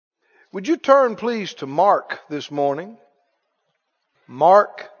Would you turn, please, to Mark this morning?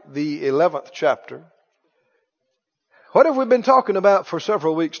 Mark, the 11th chapter. What have we been talking about for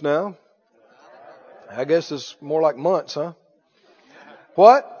several weeks now? I guess it's more like months, huh?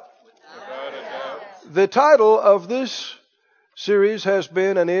 What? The title of this series has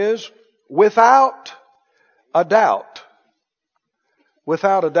been and is Without a Doubt.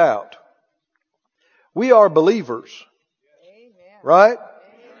 Without a doubt. We are believers. Right?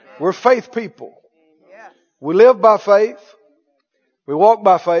 We're faith people. We live by faith. We walk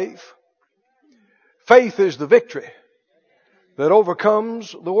by faith. Faith is the victory that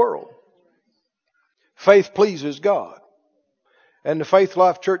overcomes the world. Faith pleases God. And the Faith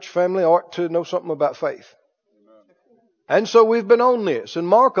Life Church family ought to know something about faith. And so we've been on this. In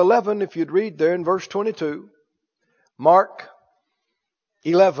Mark 11, if you'd read there in verse 22, Mark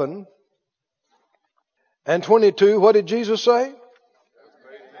 11 and 22, what did Jesus say?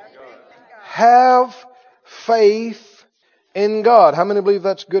 Have faith in God. How many believe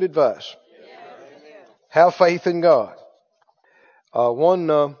that's good advice? Have faith in God.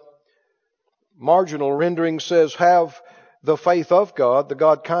 One marginal rendering says, have the faith of God, the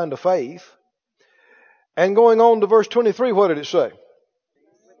God kind of faith. And going on to verse 23, what did it say?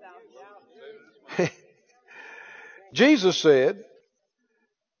 Jesus said,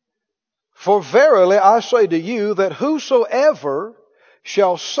 for verily I say to you that whosoever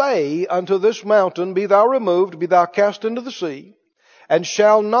shall say unto this mountain, be thou removed, be thou cast into the sea, and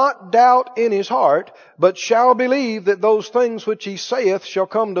shall not doubt in his heart, but shall believe that those things which he saith shall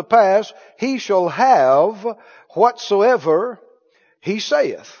come to pass, he shall have whatsoever he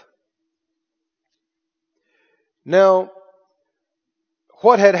saith. Now,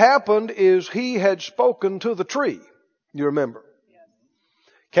 what had happened is he had spoken to the tree, you remember.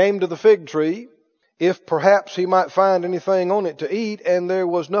 Came to the fig tree, if perhaps he might find anything on it to eat, and there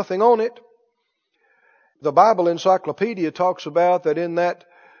was nothing on it. The Bible Encyclopedia talks about that in that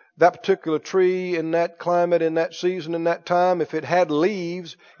particular tree, in that climate, in that season, in that time, if it had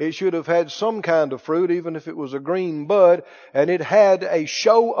leaves, it should have had some kind of fruit, even if it was a green bud, and it had a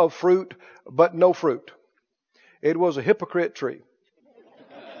show of fruit, but no fruit. It was a hypocrite tree.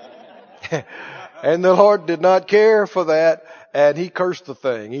 And the Lord did not care for that, and He cursed the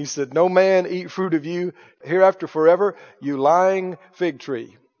thing. He said, no man eat fruit of you hereafter forever, you lying fig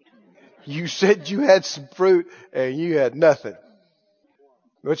tree. You said you had some fruit, and you had nothing.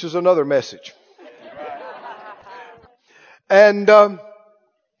 Which is another message. And the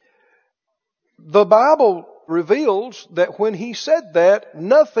Bible reveals that when He said that,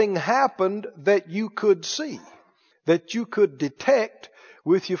 nothing happened that you could see, that you could detect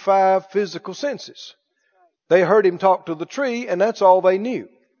with your 5 physical senses. They heard Him talk to the tree, and that's all they knew.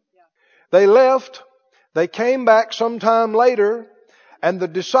 They left. They came back sometime later, and the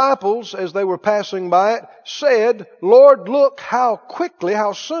disciples, as they were passing by it, said, Lord, look how quickly,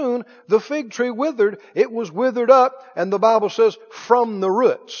 how soon the fig tree withered. It was withered up, and the Bible says, from the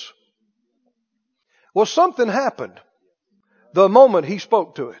roots. Well, something happened the moment He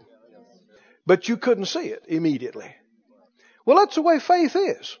spoke to it. But you couldn't see it immediately. Well, that's the way faith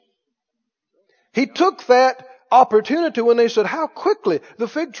is. He took that opportunity when they said, how quickly the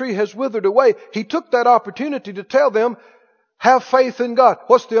fig tree has withered away. He took that opportunity to tell them, have faith in God.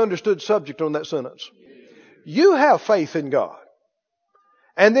 What's the understood subject on that sentence? You have faith in God.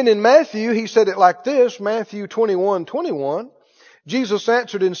 And then in Matthew, He said it like this, Matthew 21:21. Jesus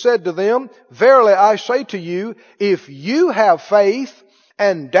answered and said to them, verily I say to you, if you have faith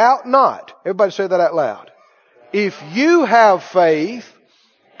and doubt not. Everybody say that out loud. If you have faith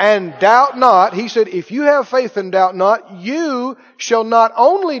and doubt not, He said, if you have faith and doubt not, you shall not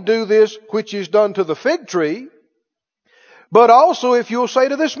only do this which is done to the fig tree, but also if you'll say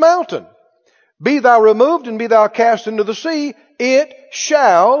to this mountain, be thou removed and be thou cast into the sea, it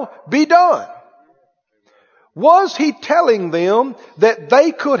shall be done. Was He telling them that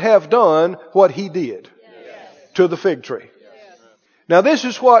they could have done what He did to the fig tree? Now this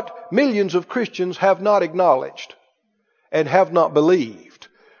is what millions of Christians have not acknowledged and have not believed.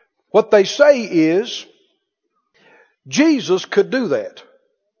 What they say is, Jesus could do that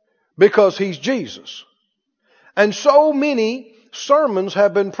because He's Jesus. And so many sermons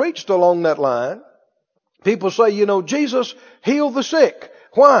have been preached along that line. People say, Jesus healed the sick.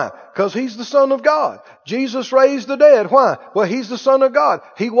 Why? Because He's the Son of God. Jesus raised the dead. Why? Well, He's the Son of God.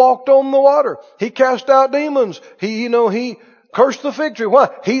 He walked on the water. He cast out demons. He cursed the fig tree. Why?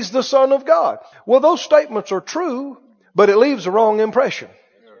 He's the Son of God. Well, those statements are true, but it leaves the wrong impression.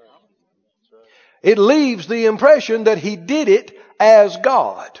 It leaves the impression that He did it as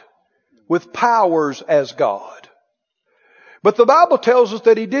God, with powers as God. But the Bible tells us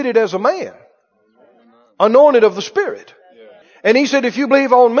that He did it as a man, anointed of the Spirit. And He said, if you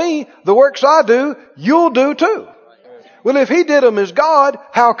believe on me, the works I do, you'll do too. Well, if He did them as God,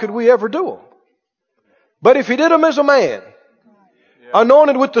 how could we ever do them? But if He did them as a man,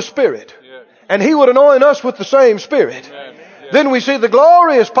 anointed with the Spirit, and He would anoint us with the same Spirit, then we see the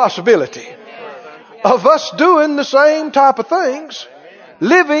glorious possibility of us doing the same type of things,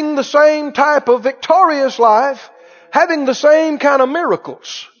 living the same type of victorious life, having the same kind of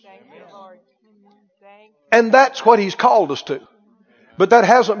miracles. And that's what He's called us to. But that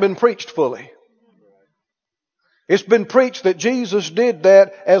hasn't been preached fully. It's been preached that Jesus did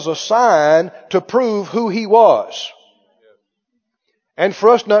that as a sign to prove who He was. And for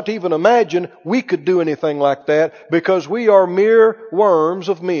us not to even imagine we could do anything like that, because we are mere worms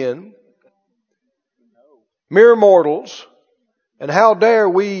of men, mere mortals, and how dare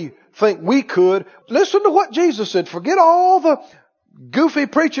we think we could. Listen to what Jesus said. Forget all the goofy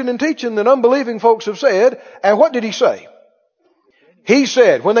preaching and teaching that unbelieving folks have said. And what did He say? He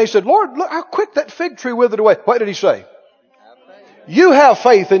said, when they said, Lord, look how quick that fig tree withered away. What did He say? You have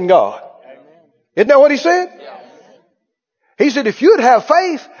faith in God. Isn't that what He said? He said, if you'd have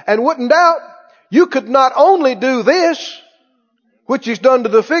faith and wouldn't doubt, you could not only do this, which He's done to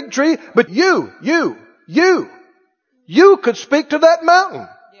the fig tree, but you could speak to that mountain.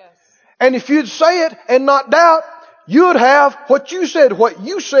 And if you'd say it and not doubt, you'd have what you said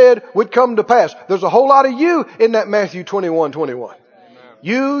would come to pass. There's a whole lot of you in that Matthew 21:21.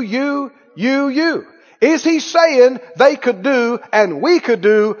 You. Is He saying they could do and we could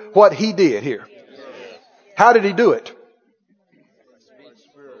do what He did here? How did He do it?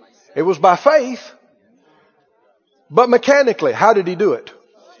 It was by faith. But mechanically, how did He do it?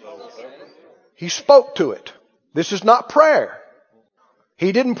 He spoke to it. This is not prayer.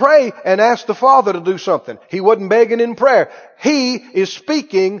 He didn't pray and ask the Father to do something. He wasn't begging in prayer. He is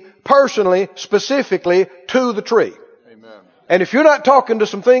speaking personally, specifically to the tree. Amen. And if you're not talking to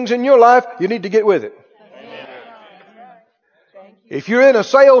some things in your life, you need to get with it. Amen. If you're in a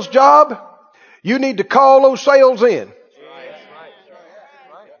sales job, you need to call those sales in.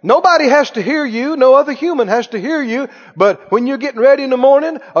 Nobody has to hear you. No other human has to hear you. But when you're getting ready in the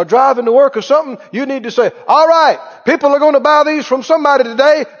morning or driving to work or something, you need to say, all right, people are going to buy these from somebody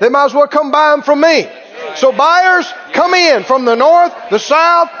today. They might as well come buy them from me. So buyers, come in from the north, the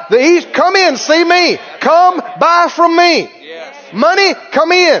south, the east. Come in, see me. Come buy from me. Money,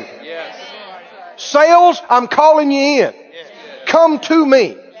 come in. Sales, I'm calling you in. Come to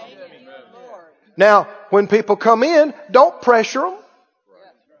me. Now, when people come in, don't pressure them.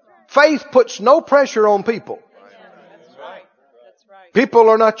 Faith puts no pressure on people. People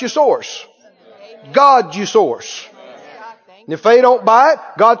are not your source. God's your source. And if they don't buy it,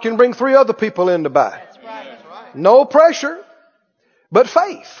 God can bring 3 other people in to buy it. No pressure, but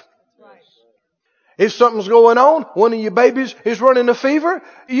faith. If something's going on, one of your babies is running a fever,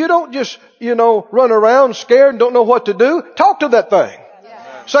 you don't just, run around scared and don't know what to do. Talk to that thing.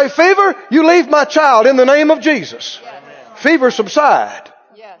 Say, fever, you leave my child in the name of Jesus. Fever subside.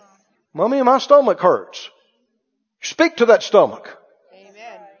 Mommy, my stomach hurts. Speak to that stomach.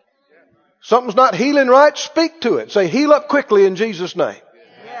 Amen. Something's not healing right, speak to it. Say, heal up quickly in Jesus' name.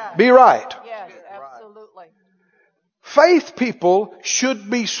 Yeah. Be right. Yes, absolutely. Faith people should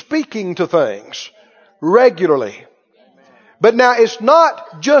be speaking to things regularly. But now it's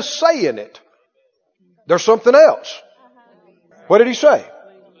not just saying it. There's something else. What did He say?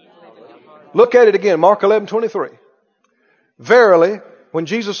 Look at it again, Mark 11:23. Verily, when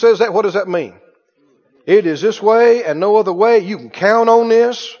Jesus says that, what does that mean? It is this way and no other way. You can count on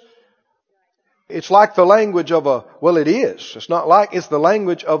this. It's like the language of it is. It's not like, it's the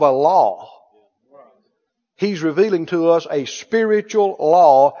language of a law. He's revealing to us a spiritual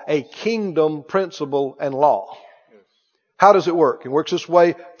law, a kingdom principle and law. How does it work? It works this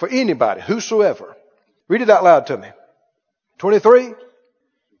way for anybody, whosoever. Read it out loud to me. 23.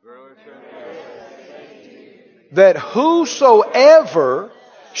 That whosoever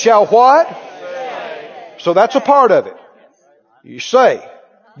shall what? So that's a part of it. You say.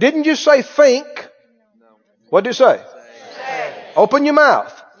 Didn't you say think? What did it say? Open your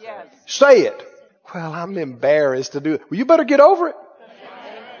mouth. Say it. Well, I'm embarrassed to do it. Well, you better get over it.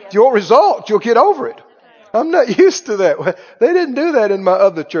 Your result, you'll get over it. I'm not used to that. They didn't do that in my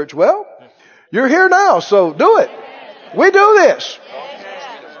other church. Well, you're here now, so do it. We do this.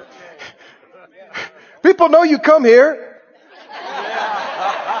 People know you come here.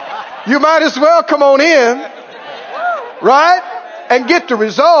 You might as well come on in, right? And get the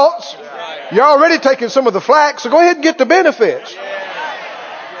results. You're already taking some of the flack, so go ahead and get the benefits.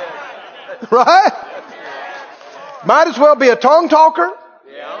 Right? Might as well be a tongue talker.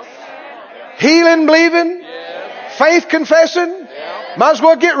 Healing, believing. Faith confessing. Might as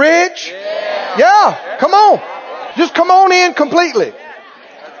well get rich. Yeah, come on. Just come on in completely.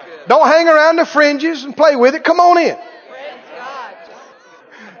 Don't hang around the fringes and play with it. Come on in.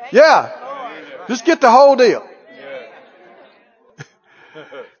 Yeah. Just get the whole deal.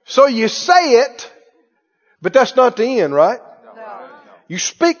 So you say it, but that's not the end, right? You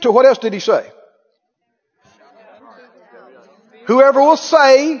speak to, what else did he say? Whoever will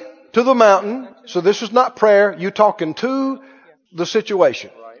say to the mountain, so this is not prayer, you're talking to the situation.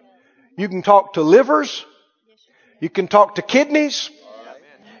 You can talk to livers. You can talk to kidneys.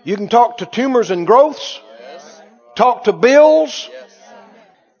 You can talk to tumors and growths. Talk to bills.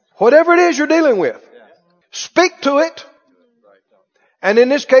 Whatever it is you're dealing with. Speak to it. And in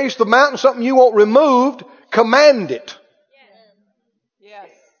this case, the mountain, something you want removed, command it.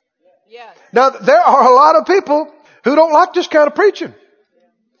 Now, there are a lot of people who don't like this kind of preaching.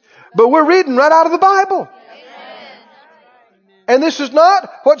 But we're reading right out of the Bible. And this is not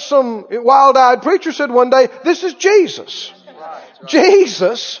what some wild-eyed preacher said one day. This is Jesus.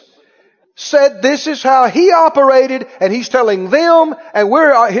 Jesus said this is how He operated, and He's telling them, and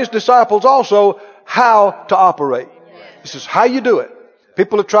we're His disciples also, how to operate. This is how you do it.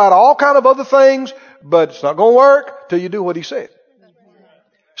 People have tried all kind of other things, but it's not going to work till you do what He said.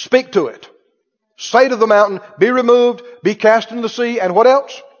 Speak to it. Say to the mountain, be removed, be cast into the sea, and what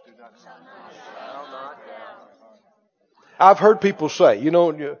else? I've heard people say,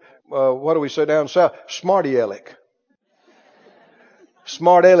 what do we say down south? Smarty-aleck.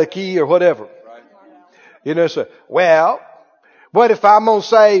 Smart-alecky or whatever. Say, well, what if I'm going to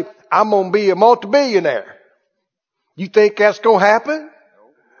say I'm going to be a multi-billionaire? You think that's going to happen?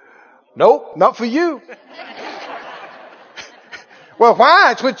 Nope, not for you. Well,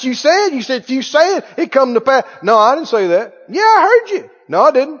 why? It's what you said. You said if you say it, it come to pass. No, I didn't say that. Yeah, I heard you. No,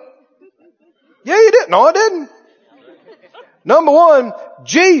 I didn't. Yeah, you did. No, I didn't. Number one,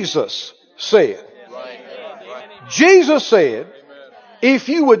 Jesus said. Jesus said, if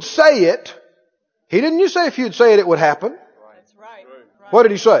you would say it, He didn't say if you'd say it, it would happen. What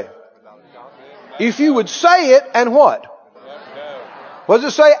did He say? If you would say it, and what? What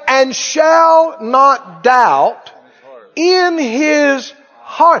does it say? And shall not doubt in his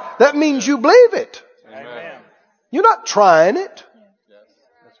heart. That means you believe it. You're not trying it.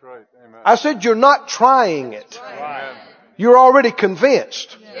 I said you're not trying it. You're already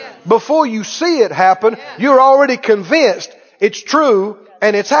convinced. Before you see it happen, you're already convinced it's true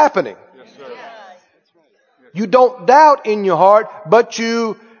and it's happening. You don't doubt in your heart, but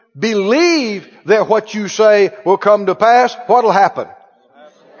you believe that what you say will come to pass. What'll happen?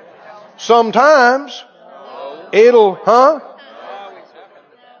 Sometimes it'll,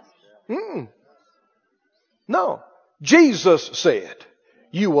 No. Jesus said,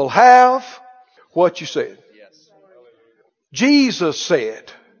 you will have what you said. Jesus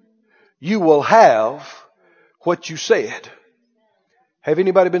said, you will have what you said. Have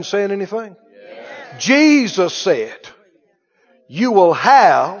anybody been saying anything? Yes. Jesus said, you will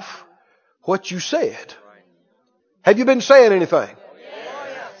have what you said. Have you been saying anything?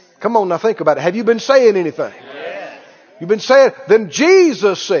 Yes. Come on now, think about it. Have you been saying anything? Yes. You've been saying, then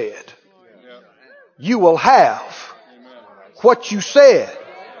Jesus said, you will have what you said.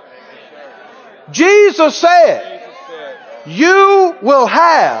 Jesus said, you will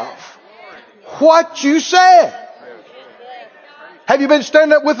have what you said. Have you been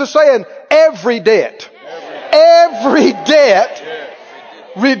standing up with us saying, every debt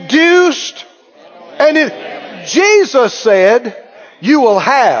reduced, and Jesus said, you will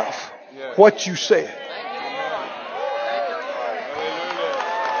have what you said.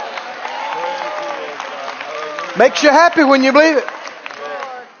 Makes you happy when you believe it.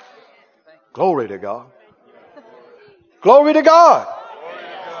 Glory to God. Glory to God.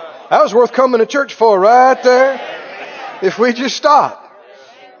 That was worth coming to church for right there. If we just stop.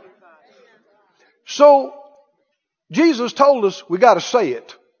 So, Jesus told us we got to say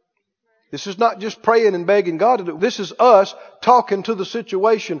it. This is not just praying and begging God to do. This is us talking to the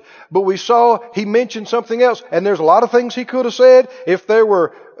situation. But we saw He mentioned something else. And there's a lot of things He could have said. If there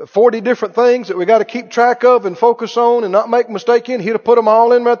were 40 different things that we got to keep track of and focus on and not make a mistake in, He'd have put them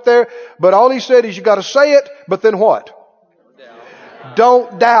all in right there. But all He said is you got to say it, but then what?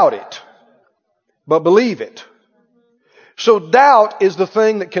 Don't doubt it, but believe it. So doubt is the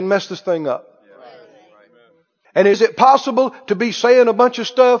thing that can mess this thing up. And is it possible to be saying a bunch of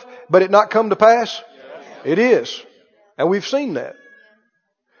stuff, but it not come to pass? It is. And we've seen that.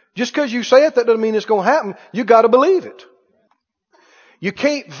 Just because you say it, that doesn't mean it's going to happen. You got to believe it. You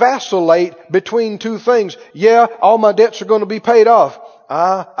can't vacillate between two things. Yeah, all my debts are going to be paid off.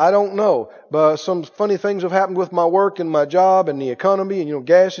 I don't know. But some funny things have happened with my work and my job and the economy, and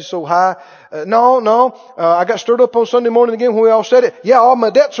gas is so high. No. I got stirred up on Sunday morning again when we all said it. Yeah, all my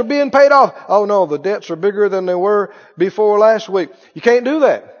debts are being paid off. Oh no, the debts are bigger than they were before last week. You can't do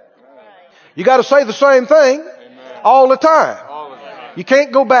that. You got to say the same thing all the time. You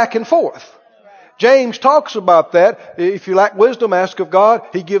can't go back and forth. James talks about that. If you lack wisdom, ask of God.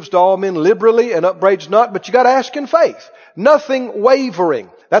 He gives to all men liberally and upbraids not, but you got to ask in faith. Nothing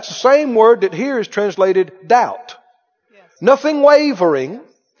wavering. That's the same word that here is translated doubt. Yes. Nothing wavering.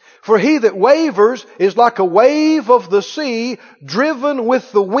 For he that wavers is like a wave of the sea driven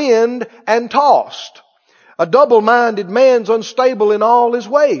with the wind and tossed. A double-minded man's unstable in all his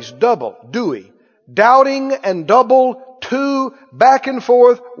ways. Double, dewey. Doubting and double, two, back and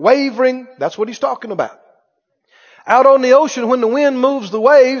forth, wavering. That's what he's talking about. Out on the ocean, when the wind moves the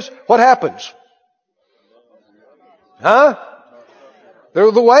waves, what happens? There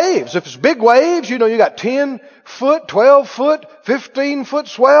are the waves. If it's big waves, you got 10 foot, 12 foot, 15 foot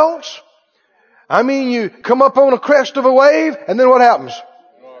swells. You come up on a crest of a wave, and then what happens?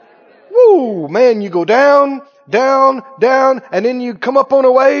 Woo, man, you go down, down, down, and then you come up on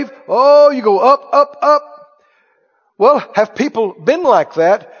a wave. Oh, you go up, up, up. Well, have people been like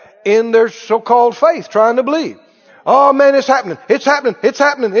that in their so-called faith, trying to believe? Oh man, it's happening. It's happening. It's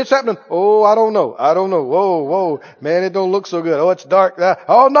happening. It's happening. Oh, I don't know. Whoa. Man, it don't look so good. Oh, it's dark.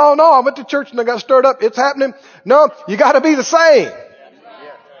 Oh, no. I went to church and I got stirred up. It's happening. No, you got to be the same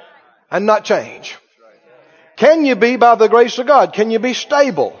and not change. Can you be by the grace of God? Can you be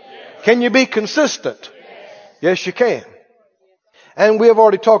stable? Can you be consistent? Yes, you can. And we have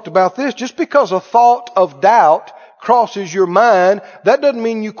already talked about this. Just because a thought of doubt crosses your mind, that doesn't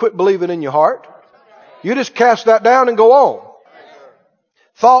mean you quit believing in your heart. You just cast that down and go on.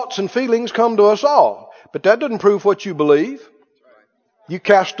 Thoughts and feelings come to us all, but that doesn't prove what you believe. You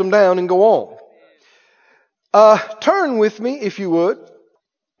cast them down and go on. Turn with me, if you would,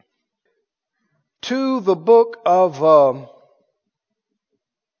 to the book of 1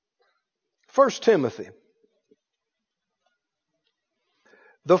 Timothy,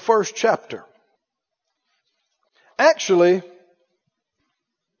 the first chapter. Actually,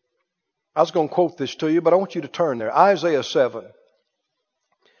 I was going to quote this to you, but I want you to turn there. Isaiah 7.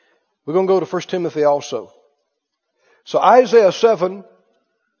 We're going to go to 1 Timothy also. So Isaiah 7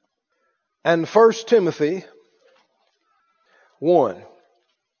 and 1 Timothy 1.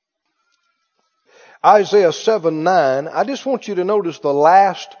 Isaiah 7:9. I just want you to notice the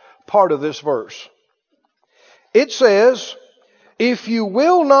last part of this verse. It says, if you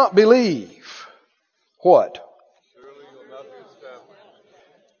will not believe, what?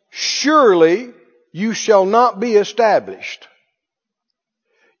 Surely you shall not be established.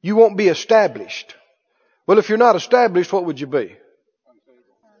 You won't be established. Well, if you're not established, what would you be?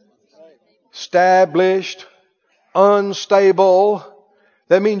 Established, unstable.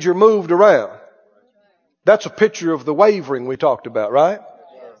 That means you're moved around. That's a picture of the wavering we talked about, right?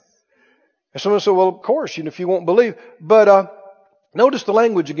 And someone said, well, of course, if you won't believe. But notice the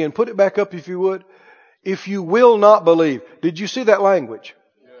language again. Put it back up if you would. If you will not believe. Did you see that language?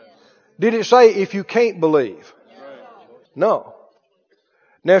 Did it say if you can't believe? No.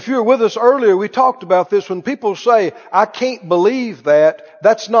 Now, if you were with us earlier, we talked about this. When people say, I can't believe that,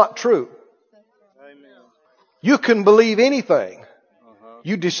 that's not true. You can believe anything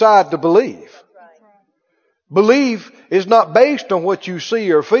you decide to believe. Belief is not based on what you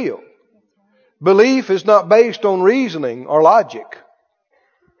see or feel. Belief is not based on reasoning or logic.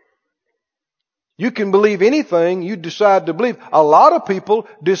 You can believe anything you decide to believe. A lot of people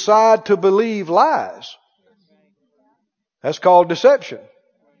decide to believe lies. That's called deception.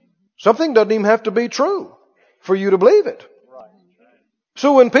 Something doesn't even have to be true for you to believe it.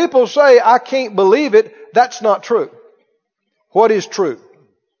 So when people say, I can't believe it, that's not true. What is true?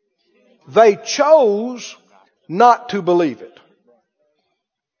 They chose not to believe it.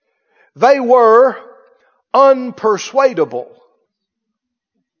 They were unpersuadable.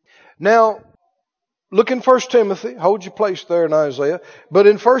 Now, look in 1 Timothy. Hold your place there in Isaiah. But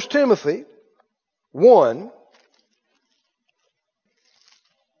in 1 Timothy 1,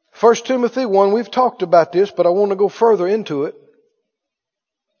 1 Timothy 1, we've talked about this, but I want to go further into it.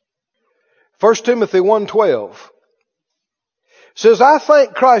 1 Timothy 1:12 says, I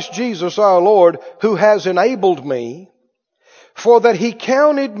thank Christ Jesus our Lord, who has enabled me, for that He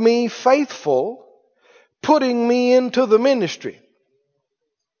counted me faithful, putting me into the ministry.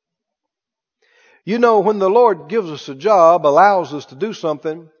 When the Lord gives us a job, allows us to do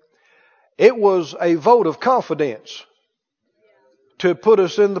something, it was a vote of confidence to put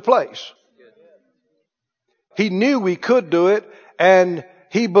us in the place. He knew we could do it, and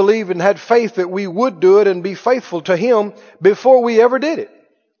He believed and had faith that we would do it and be faithful to Him before we ever did it.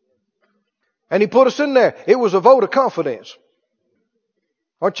 And He put us in there. It was a vote of confidence.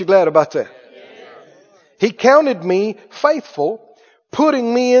 Aren't you glad about that? He counted me faithful,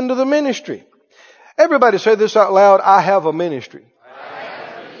 putting me into the ministry. Everybody say this out loud. I have a ministry.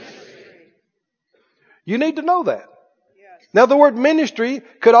 You need to know that. Now the word ministry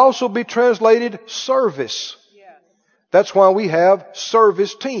could also be translated service. That's why we have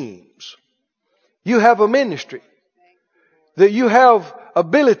service teams. You have a ministry. That you have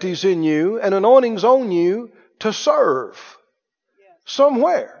abilities in you and anointings on you to serve.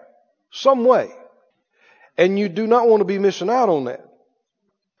 Somewhere. Some way. And you do not want to be missing out on that.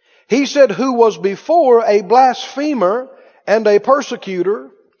 He said, who was before a blasphemer and a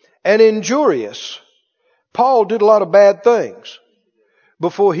persecutor and injurious. Paul did a lot of bad things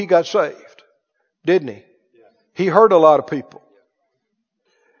before he got saved, didn't he? He hurt a lot of people.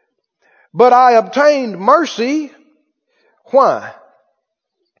 But I obtained mercy. Why?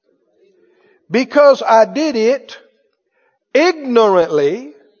 Because I did it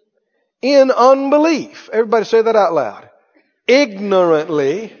ignorantly in unbelief. Everybody say that out loud.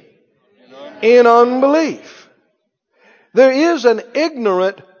 Ignorantly in unbelief. There is an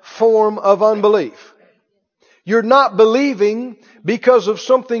ignorant form of unbelief. You're not believing because of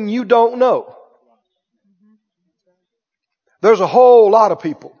something you don't know. There's a whole lot of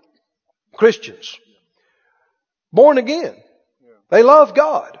people, Christians, born again. They love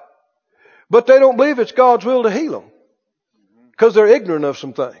God, but they don't believe it's God's will to heal them because they're ignorant of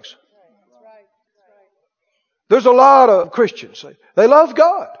some things. There's a lot of Christians. They love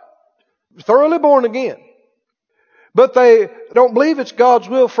God, thoroughly born again, but they don't believe it's God's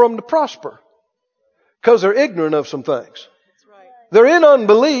will for them to prosper because they're ignorant of some things. They're in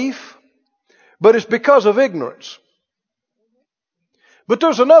unbelief, but it's because of ignorance. But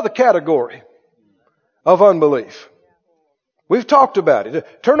there's another category of unbelief. We've talked about it.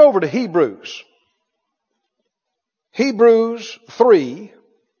 Turn over to Hebrews. Hebrews 3.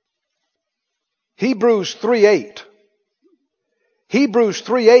 Hebrews 3:8. Hebrews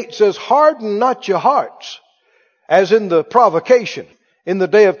 3:8 says, harden not your hearts, as in the provocation, in the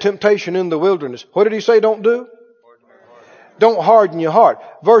day of temptation in the wilderness. What did he say don't do? Don't harden your heart.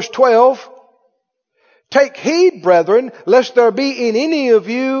 Verse 12. Take heed, brethren, lest there be in any of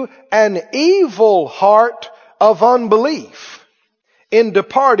you an evil heart of unbelief in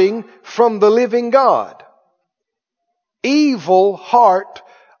departing from the living God. Evil heart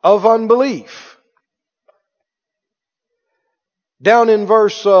of unbelief. Down in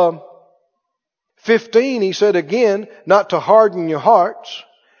verse 15, he said again, not to harden your hearts.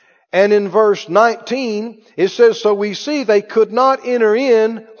 And in verse 19, it says, so we see they could not enter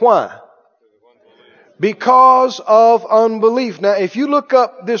in. Why? Because of unbelief. Now, if you look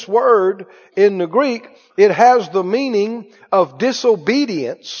up this word in the Greek, it has the meaning of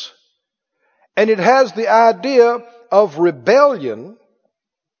disobedience, and it has the idea of rebellion,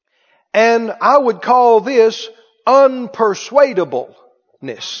 and I would call this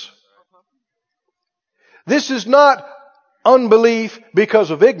unpersuadableness. This is not unbelief because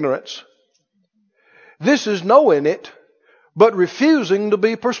of ignorance. This is knowing it, but refusing to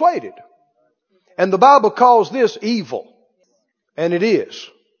be persuaded. And the Bible calls this evil. And it is.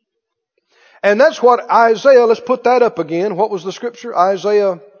 And that's what Isaiah, let's put that up again. What was the scripture?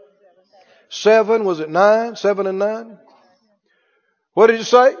 Isaiah 7, was it 9? 7 and 9? What did it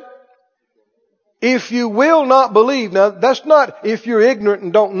say? If you will not believe. Now, that's not if you're ignorant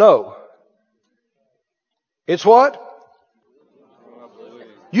and don't know. It's what?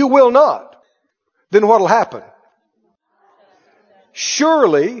 You will not. Then what will happen?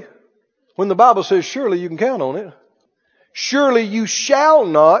 Surely, when the Bible says surely, you can count on it. Surely you shall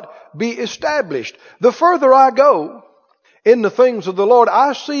not be established. The further I go in the things of the Lord,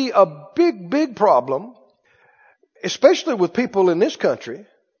 I see a big problem, especially with people in this country,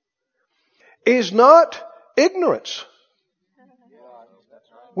 is not ignorance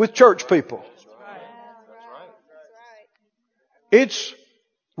with church people. It's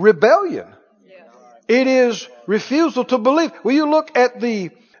rebellion. It is refusal to believe. Well, you look at the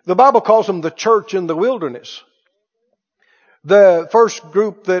Bible calls them the church in the wilderness. The first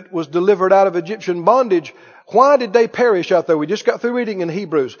group that was delivered out of Egyptian bondage, why did they perish out there? We just got through reading in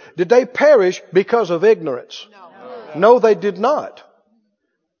Hebrews. Did they perish because of ignorance? No, they did not.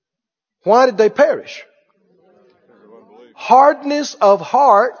 Why did they perish? Hardness of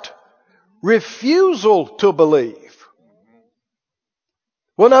heart, refusal to believe.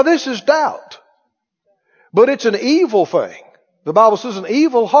 Well, now this is doubt, but it's an evil thing. The Bible says an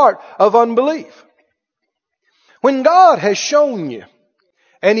evil heart of unbelief. When God has shown you,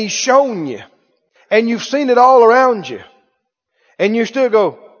 and He's shown you, and you've seen it all around you, and you still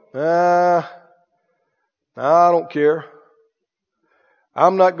go, I don't care.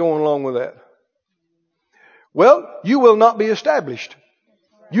 I'm not going along with that. Well, you will not be established.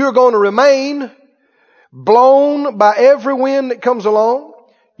 You're going to remain blown by every wind that comes along.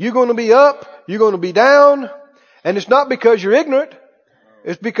 You're going to be up. You're going to be down. And it's not because you're ignorant.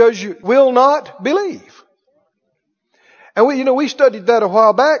 It's because you will not believe. And we studied that a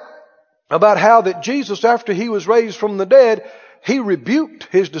while back about how that Jesus, after He was raised from the dead, He rebuked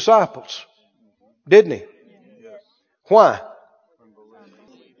His disciples. Didn't He? Why?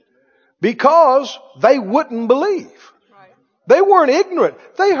 Because they wouldn't believe. They weren't ignorant.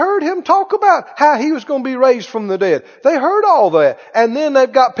 They heard Him talk about how He was going to be raised from the dead. They heard all that. And then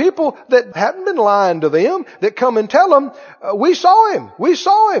they've got people that hadn't been lying to them that come and tell them, we saw Him. We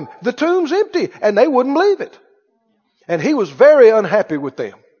saw Him. The tomb's empty. And they wouldn't believe it. And He was very unhappy with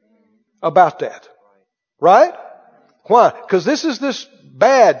them about that. Right? Why? Because this is this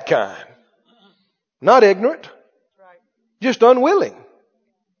bad kind. Not ignorant. Just unwilling.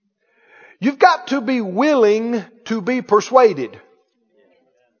 You've got to be willing to be persuaded.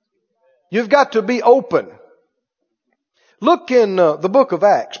 You've got to be open. Look in the book of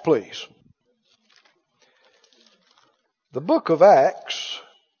Acts, please. The book of Acts,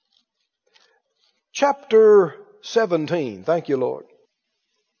 chapter 17. Thank you, Lord.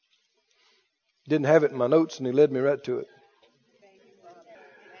 Didn't have it in my notes and He led me right to it.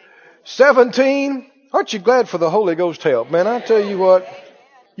 17. Aren't you glad for the Holy Ghost help? Man, I tell you what.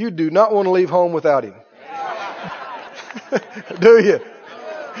 You do not want to leave home without Him. Do you?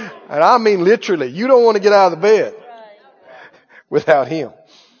 And I mean literally. You don't want to get out of the bed without Him.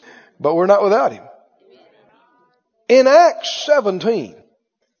 But we're not without Him. In Acts 17,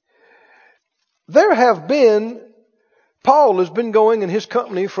 Paul has been going in his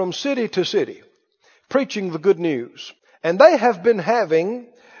company from city to city, preaching the good news. And they have been having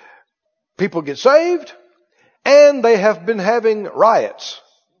people get saved, and they have been having riots.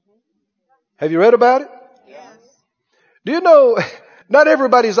 Have you read about it? Yes. Do you know, not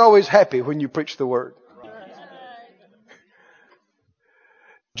everybody's always happy when you preach the Word.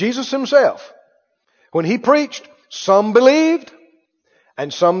 Jesus Himself, when He preached, some believed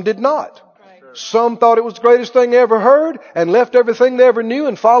and some did not. Some thought it was the greatest thing they ever heard and left everything they ever knew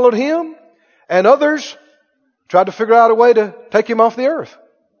and followed Him. And others tried to figure out a way to take Him off the earth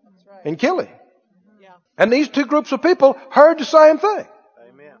and kill Him. And these two groups of people heard the same thing.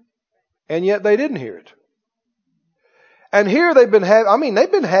 And yet they didn't hear it. And here they've been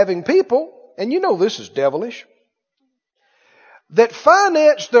having people, and you know this is devilish, that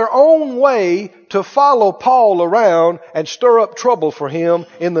finance their own way to follow Paul around and stir up trouble for him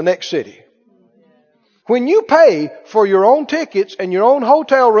in the next city. When you pay for your own tickets and your own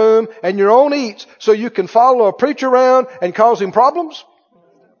hotel room and your own eats so you can follow a preacher around and cause him problems,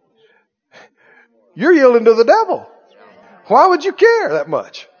 you're yielding to the devil. Why would you care that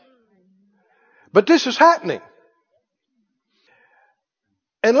much? But this is happening.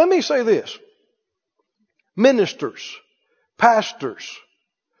 And let me say this. Ministers, pastors,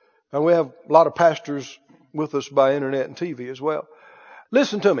 and we have a lot of pastors with us by internet and TV as well.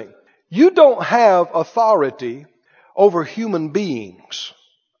 Listen to me. You don't have authority over human beings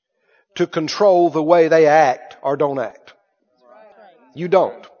to control the way they act or don't act. You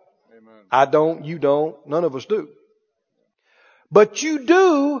don't. I don't, you don't, none of us do. But you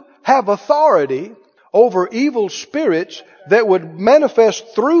do have authority over evil spirits that would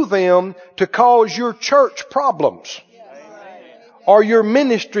manifest through them to cause your church problems or your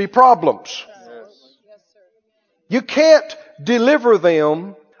ministry problems. You can't deliver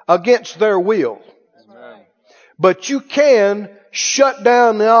them against their will. But you can shut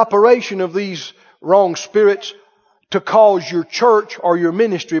down the operation of these wrong spirits to cause your church or your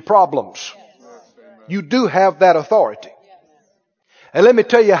ministry problems. You do have that authority. And let me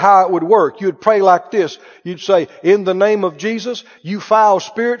tell you how it would work. You'd pray like this. You'd say, in the name of Jesus, you foul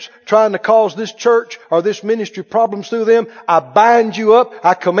spirits trying to cause this church or this ministry problems through them, I bind you up.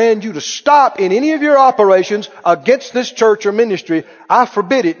 I command you to stop in any of your operations against this church or ministry. I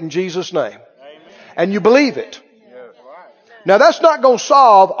forbid it in Jesus' name. And you believe it. Now that's not going to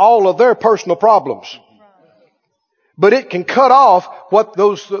solve all of their personal problems. But it can cut off what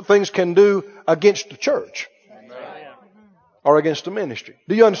those things can do against the church. Or against the ministry.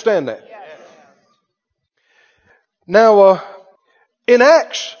 Do you understand that? Yes. Now, in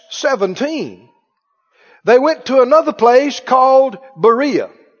Acts 17, they went to another place called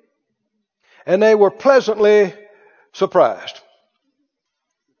Berea. And they were pleasantly surprised.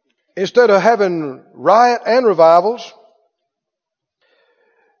 instead of having riot and revivals,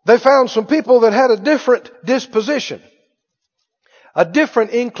 they found some people that had a different disposition, a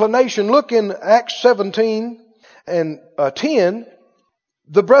different inclination. Look in Acts 17 and 10.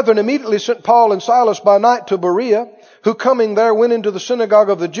 The brethren immediately sent Paul and Silas by night to Berea, who coming there went into the synagogue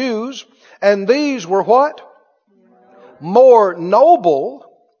of the Jews, and these were what? More noble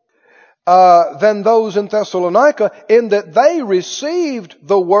than those in Thessalonica, in that they received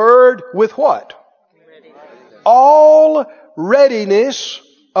the word with what? All readiness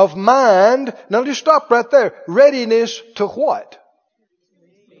of mind. Now just stop right there. Readiness to what?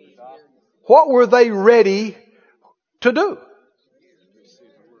 What were they ready to do?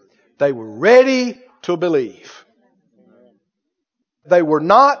 They were ready to believe. They were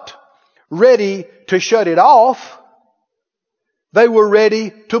not ready to shut it off. They were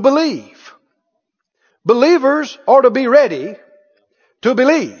ready to believe. Believers ought to be ready to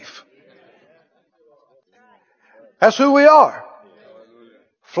believe. That's who we are.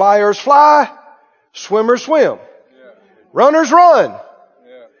 Flyers fly, swimmers swim, runners run,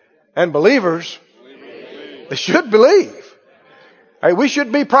 and believers, they should believe. Hey, we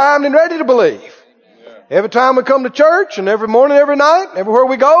should be primed and ready to believe. Every time we come to church and every morning, every night, everywhere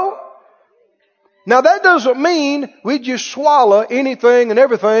we go. Now that doesn't mean we just swallow anything and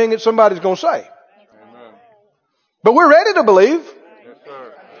everything that somebody's going to say. But we're ready to believe.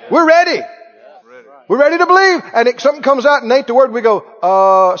 We're ready. We're ready to believe. And if something comes out and ain't the word, we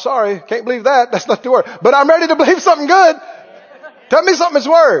go, sorry, can't believe that. That's not the word. But I'm ready to believe something good. Tell me something that's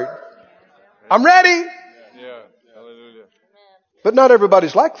word. I'm ready. But not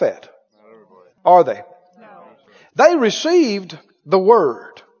everybody's like that. Are they? They received the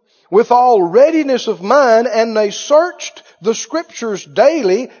word with all readiness of mind, and they searched the scriptures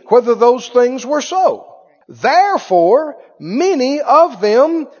daily whether those things were so. Therefore, many of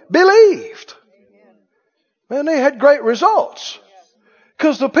them believed. Man, they had great results.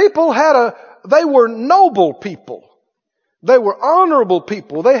 Because the people they were noble people. They were honorable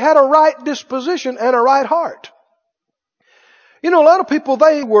people. They had a right disposition and a right heart. You know, a lot of people,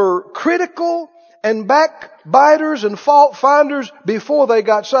 they were critical and backbiters and fault finders before they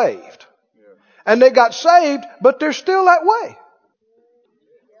got saved. And they got saved, but they're still that way.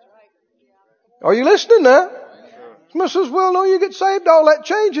 Are you listening now? Somebody says, well, no, you get saved, all that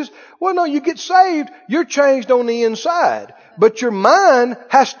changes. Well, no, you get saved, you're changed on the inside. But your mind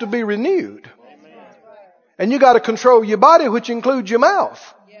has to be renewed. And you got to control your body, which includes your mouth.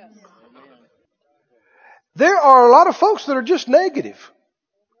 There are a lot of folks that are just negative.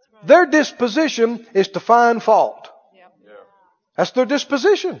 Their disposition is to find fault. That's their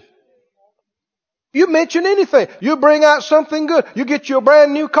disposition. You mention anything. You bring out something good. You get you a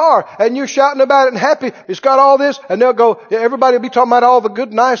brand new car and you're shouting about it and happy. It's got all this. And they'll go, everybody will be talking about all the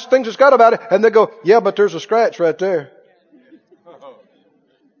good, nice things it's got about it. And they'll go, yeah, but there's a scratch right there.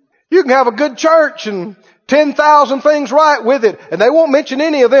 You can have a good church and 10,000 things right with it. And they won't mention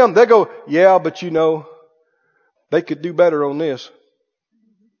any of them. They'll go, yeah, but you know, they could do better on this.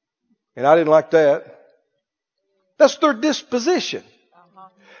 And I didn't like that. That's their disposition.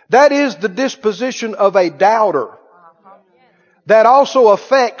 That is the disposition of a doubter. That also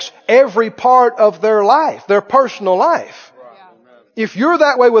affects every part of their life, their personal life. If you're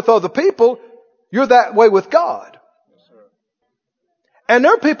that way with other people, you're that way with God. And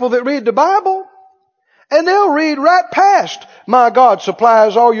there are people that read the Bible and they'll read right past, my God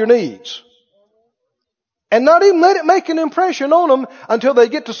supplies all your needs. And not even let it make an impression on them until they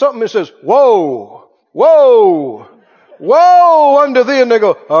get to something that says, whoa, whoa, whoa unto thee. And they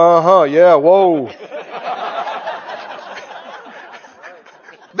go, yeah, whoa.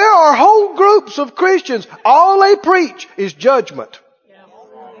 There are whole groups of Christians. All they preach is judgment.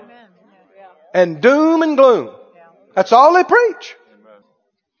 And doom and gloom. That's all they preach.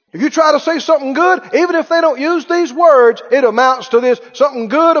 If you try to say something good, even if they don't use these words, it amounts to this, something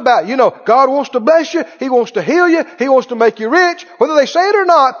good about, God wants to bless you, He wants to heal you, He wants to make you rich. Whether they say it or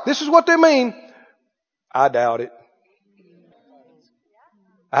not, this is what they mean. I doubt it.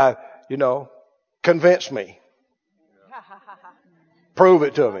 Convince me. Prove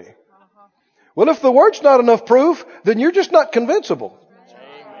it to me. Well, if the word's not enough proof, then you're just not convincible.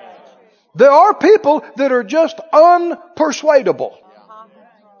 There are people that are just unpersuadable.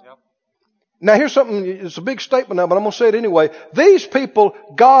 Now here's something, it's a big statement now, but I'm going to say it anyway. These people,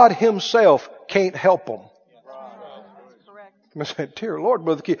 God Himself can't help them. I said, dear Lord,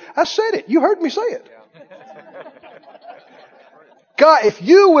 Brother Keith, I said it. You heard me say it. God, if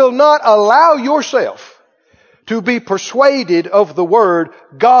you will not allow yourself to be persuaded of the Word,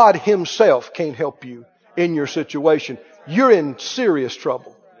 God Himself can't help you in your situation. You're in serious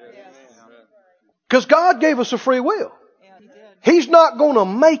trouble. Because God gave us a free will. He's not going to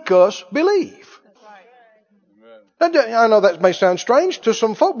make us believe. I know that may sound strange to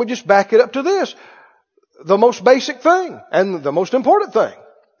some folk, but just back it up to this. The most basic thing and the most important thing.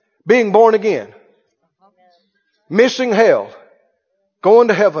 Being born again. Missing hell. Going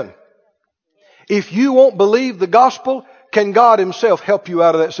to heaven. If you won't believe the gospel, can God Himself help you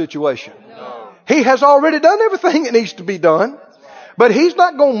out of that situation? No. He has already done everything that needs to be done. But He's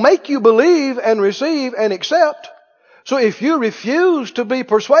not going to make you believe and receive and accept. So if you refuse to be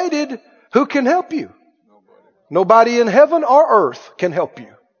persuaded, who can help you? Nobody in heaven or earth can help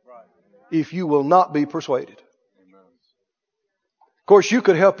you if you will not be persuaded. Of course, you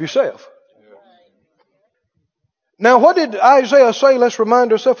could help yourself. Now, what did Isaiah say? Let's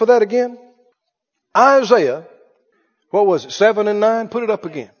remind ourselves of that again. Isaiah, what was it, 7 and 9? Put it up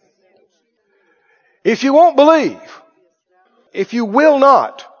again. If you won't believe, if you will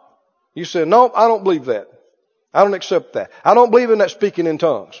not, you say, no, I don't believe that. I don't accept that. I don't believe in that speaking in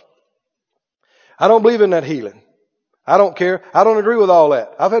tongues. I don't believe in that healing. I don't care. I don't agree with all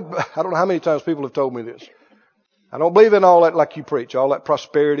that. I don't know how many times people have told me this. I don't believe in all that like you preach, all that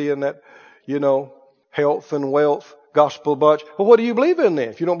prosperity and that, health and wealth, gospel bunch. Well, what do you believe in then?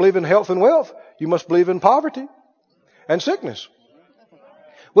 If you don't believe in health and wealth, you must believe in poverty and sickness.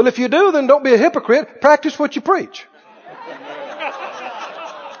 Well, if you do, then don't be a hypocrite. Practice what you preach.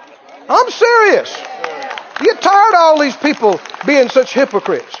 I'm serious. You get tired of all these people being such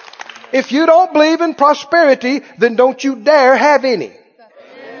hypocrites. If you don't believe in prosperity, then don't you dare have any.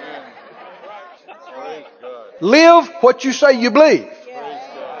 Live what you say you believe.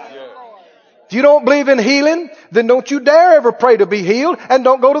 If you don't believe in healing, then don't you dare ever pray to be healed, and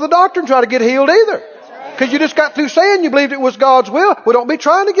don't go to the doctor and try to get healed either. Because you just got through saying you believed it was God's will. Well, don't be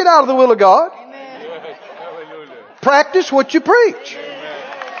trying to get out of the will of God. Practice what you preach.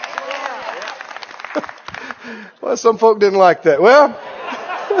 Well, some folk didn't like that. Well,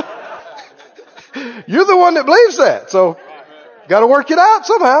 you're the one that believes that, so got to work it out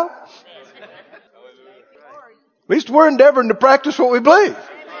somehow. At least we're endeavoring to practice what we believe.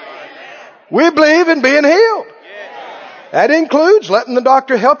 We believe in being healed. That includes letting the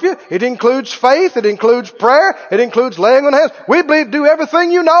doctor help you. It includes faith. It includes prayer. It includes laying on hands. We believe do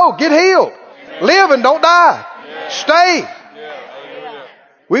everything you know. Get healed. Live and don't die. Stay.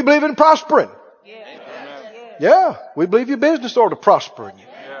 We believe in prospering. Yeah, we believe your business ought to prosper. And your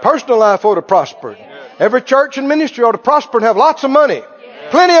personal life ought to prosper. Every church and ministry ought to prosper and have lots of money.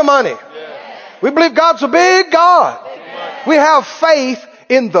 Plenty of money. We believe God's a big God. We have faith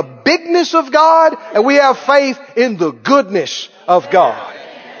in the bigness of God, and we have faith in the goodness of God.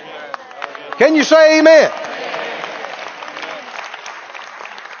 Can you say amen?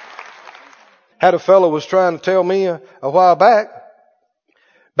 Had a fellow was trying to tell me a while back,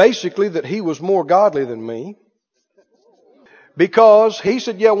 basically that he was more godly than me. Because he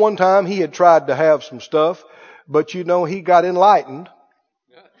said, yeah, one time he had tried to have some stuff, but he got enlightened.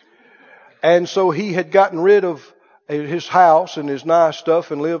 And so he had gotten rid of his house and his nice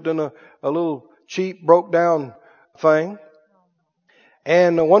stuff and lived in a little cheap, broke down thing.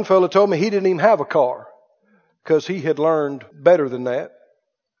 And one fellow told me he didn't even have a car because he had learned better than that.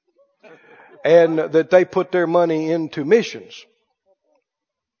 And that they put their money into missions.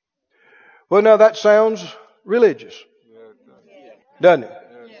 Well, now that sounds religious, doesn't it?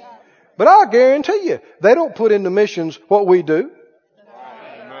 But I guarantee you, they don't put into missions what we do.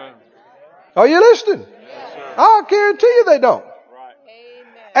 Are you listening? I guarantee you they don't.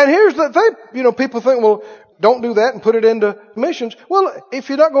 And here's the thing, people think, well, don't do that and put it into missions. Well, if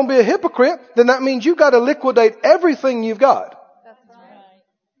you're not going to be a hypocrite, then that means you've got to liquidate everything you've got.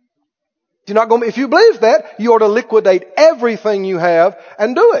 If you believe that, you ought to liquidate everything you have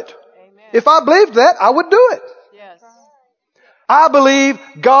and do it. If I believed that, I would do it. I believe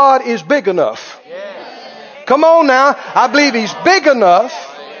God is big enough. Come on now. I believe He's big enough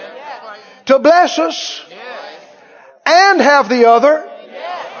to bless us and have the other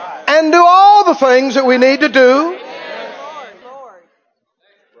and do all the things that we need to do.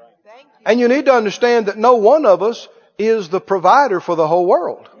 And you need to understand that no one of us is the provider for the whole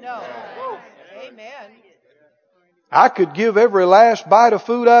world. I could give every last bite of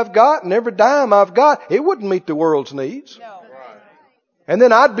food I've got and every dime I've got. It wouldn't meet the world's needs. And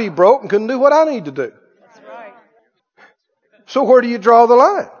then I'd be broke and couldn't do what I need to do. So where do you draw the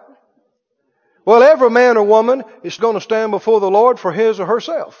line? Well, every man or woman is going to stand before the Lord for his or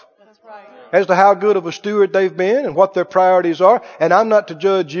herself. As to how good of a steward they've been and what their priorities are. And I'm not to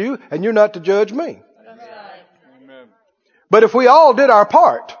judge you and you're not to judge me. But if we all did our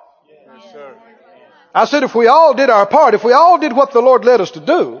part, I said if we all did our part, if we all did what the Lord led us to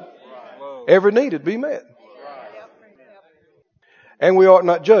do, every need would be met. And we ought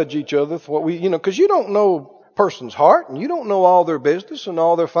not judge each other for what we, because you don't know a person's heart and you don't know all their business and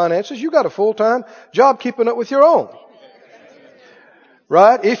all their finances. You got a full-time job keeping up with your own.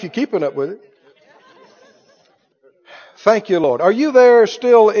 Right? If you're keeping up with it. Thank you, Lord. Are you there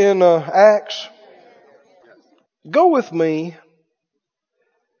still in Acts? Go with me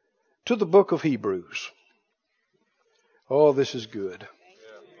to the book of Hebrews. Oh, this is good.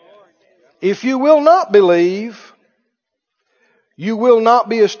 If you will not believe, you will not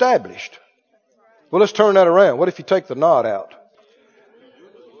be established. Well, let's turn that around. What if you take the not out?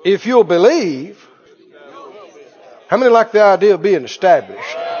 If you'll believe, how many like the idea of being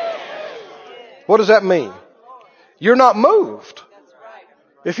established? What does that mean? You're not moved.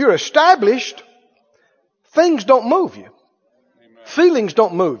 If you're established, things don't move you. Feelings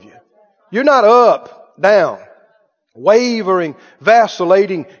don't move you. You're not up, down, wavering,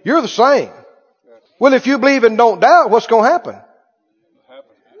 vacillating. You're the same. Well, if you believe and don't doubt, what's going to happen?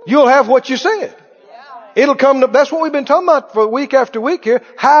 You'll have what you said. It'll come to, that's what we've been talking about for week after week here.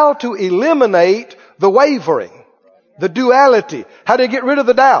 How to eliminate the wavering, the duality. How to get rid of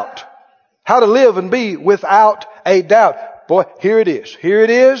the doubt. How to live and be without a doubt. Boy, here it is. Here it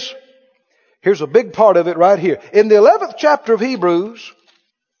is. Here's a big part of it right here. In the 11th chapter of Hebrews,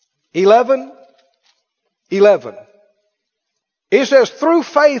 11, it says, through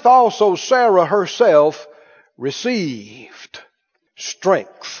faith also Sarah herself received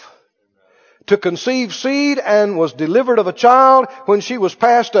strength to conceive seed and was delivered of a child when she was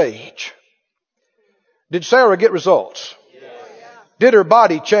past age. Did Sarah get results? Did her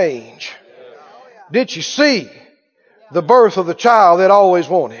body change? Did she see the birth of the child that always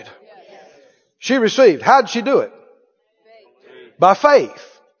wanted? She received. How did she do it? By faith.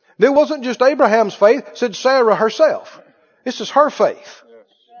 It wasn't just Abraham's faith, it said Sarah herself. This is her faith.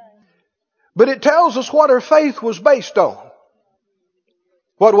 But it tells us what her faith was based on.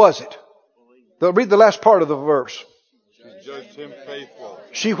 What was it? Read the last part of the verse. She judged him faithful.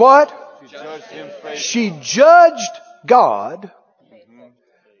 She what? She judged him faithful. She judged God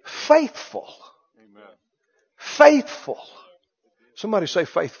faithful. Amen. Faithful. Somebody say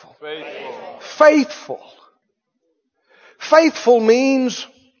faithful. Faithful. Faithful. Faithful means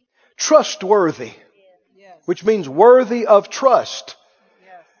trustworthy, which means worthy of trust.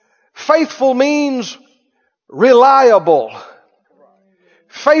 Faithful means reliable.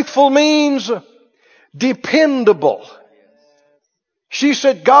 Faithful means dependable. She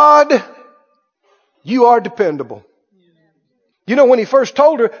said, God, you are dependable. You know, when he first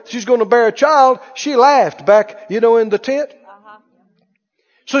told her she's going to bear a child, she laughed back, in the tent.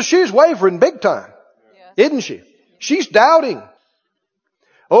 So she's wavering big time, isn't she? She's doubting.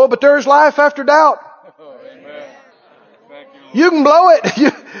 Oh, but there's life after doubt. Amen. Thank You can blow it.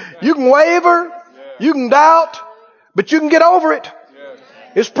 You can waver. You can doubt. But you can get over it.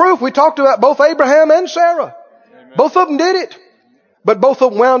 It's proof. We talked about both Abraham and Sarah. Both of them did it. But both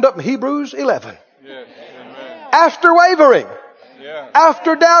of them wound up in Hebrews 11. After wavering.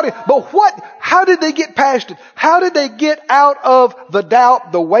 After doubting. But how did they get past it? How did they get out of the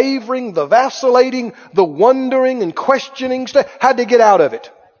doubt, the wavering, the vacillating, the wondering and questioning stuff? How did they get out of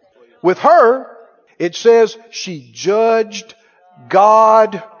it? With her, it says she judged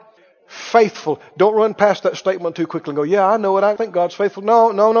God faithful. Don't run past that statement too quickly and go, yeah, I know it. I think God's faithful.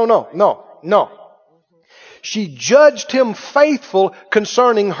 No. She judged him faithful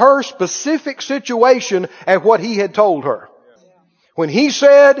concerning her specific situation and what he had told her. When he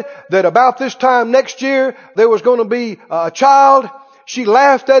said that about this time next year there was going to be a child, she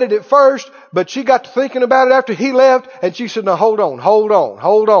laughed at it at first, but she got to thinking about it after he left, and she said, no, hold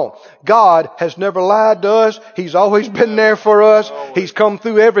on. God has never lied to us. He's always been there for us. He's come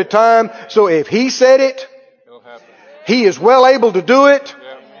through every time. So if he said it, he is well able to do it.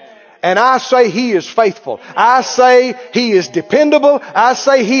 And I say he is faithful. I say he is dependable. I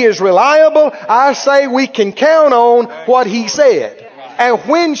say he is reliable. I say we can count on what he said. And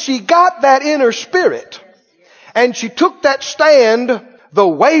when she got that in her spirit and she took that stand, the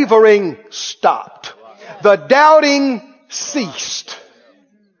wavering stopped. The doubting ceased.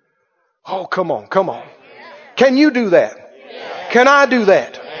 Oh, come on. Can you do that? Can I do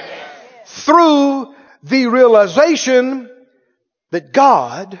that? Through the realization that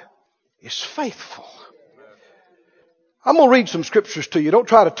God is faithful. I'm going to read some scriptures to you. Don't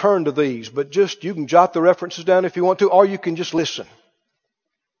try to turn to these, but just you can jot the references down if you want to, or you can just listen.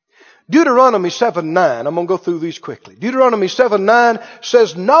 Deuteronomy 7:9. I'm going to go through these quickly. Deuteronomy 7:9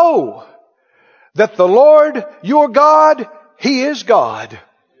 says, know that the Lord your God, He is God.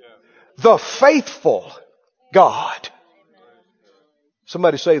 The faithful God.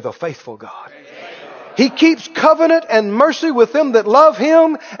 Somebody say, the faithful God. He keeps covenant and mercy with them that love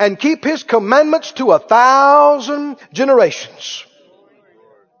Him and keep His commandments to 1,000 generations.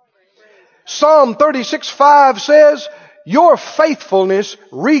 Psalm 36:5 says, your faithfulness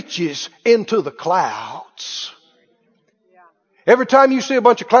reaches into the clouds. Every time you see a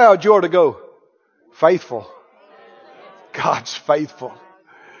bunch of clouds, you ought to go, faithful. God's faithful.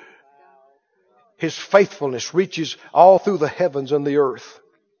 His faithfulness reaches all through the heavens and the earth.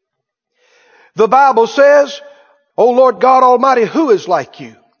 The Bible says, O Lord God Almighty, who is like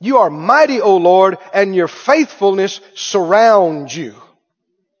you? You are mighty, O Lord, and your faithfulness surrounds you.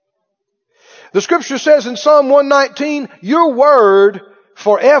 The Scripture says in Psalm 119, your word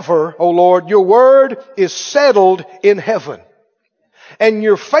forever, O Lord, your word is settled in heaven, and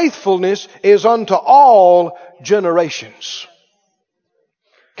your faithfulness is unto all generations.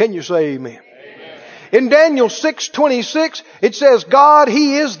 Can you say amen? In Daniel 6:26, it says, God,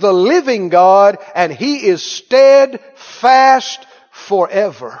 He is the living God, and He is steadfast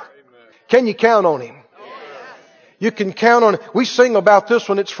forever. Amen. Can you count on Him? You can count on it. We sing about this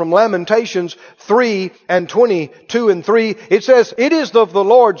when it's from Lamentations 3:22 and 3. It says, it is of the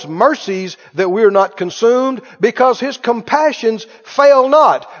Lord's mercies that we are not consumed, because His compassions fail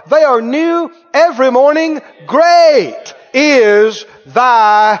not. They are new every morning. Great is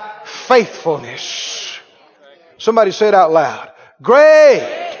thy faithfulness. Somebody say it out loud.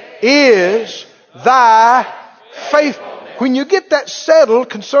 Great is thy faithfulness. When you get that settled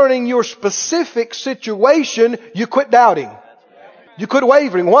concerning your specific situation, you quit doubting. You quit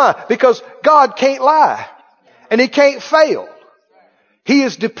wavering. Why? Because God can't lie. And He can't fail. He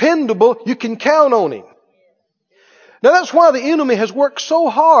is dependable. You can count on Him. Now that's why the enemy has worked so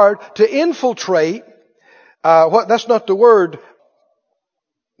hard to infiltrate. That's not the word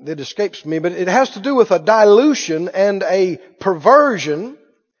that escapes me, but it has to do with a dilution and a perversion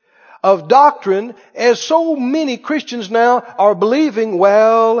of doctrine, as so many Christians now are believing,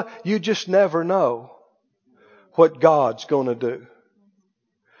 well, you just never know what God's going to do.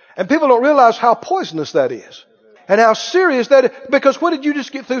 And people don't realize how poisonous that is and how serious that is, because what did you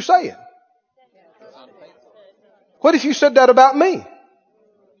just get through saying? What if you said that about me?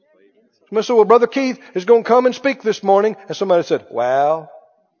 Somebody said, well, Brother Keith is going to come and speak this morning. And somebody said, well,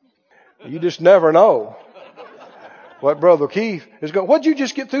 you just never know what Brother Keith is going. What'd you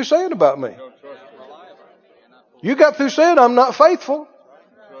just get through saying about me? You got through saying I'm not faithful.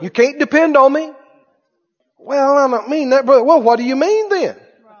 You can't depend on me. Well, I don't mean that, brother. Well, what do you mean then?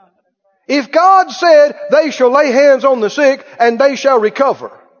 If God said they shall lay hands on the sick and they shall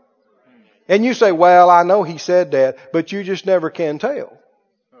recover. And you say, well, I know He said that, but you just never can tell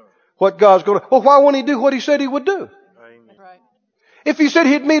what God's going to. Well, why won't He do what He said He would do? If He said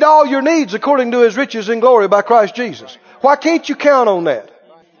He'd meet all your needs according to His riches and glory by Christ Jesus, why can't you count on that?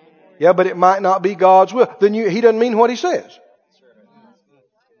 Yeah, but it might not be God's will. Then He doesn't mean what He says.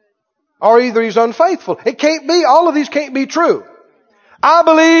 Or either He's unfaithful. It can't be. All of these can't be true. I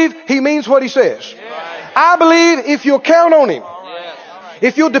believe He means what He says. I believe if you'll count on Him,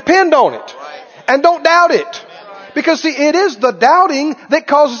 if you'll depend on it, and don't doubt it. Because see, it is the doubting that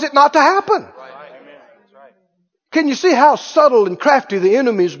causes it not to happen. Can you see how subtle and crafty the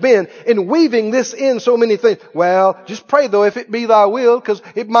enemy's been in weaving this in so many things? Well, just pray though if it be thy will, because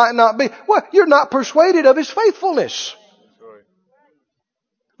it might not be. Well, you're not persuaded of His faithfulness.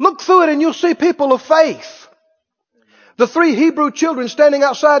 Look through it and you'll see people of faith. The 3 Hebrew children standing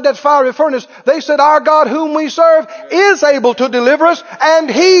outside that fiery furnace, they said, our God whom we serve is able to deliver us, and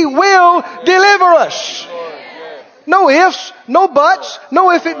He will deliver us. No ifs, no buts,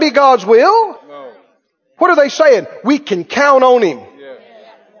 no if it be God's will. What are they saying? We can count on Him.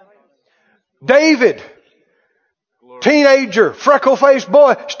 David, teenager, freckle-faced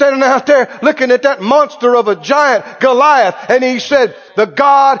boy, standing out there looking at that monster of a giant, Goliath. And he said, the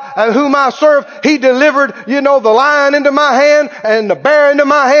God whom I serve, He delivered, the lion into my hand and the bear into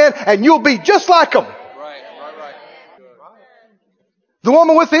my hand, and you'll be just like them. The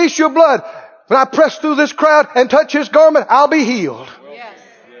woman with the issue of blood, when I press through this crowd and touch His garment, I'll be healed.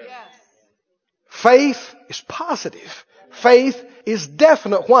 Faith is positive. Faith is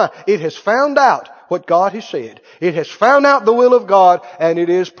definite. Why? It has found out what God has said. It has found out the will of God, and it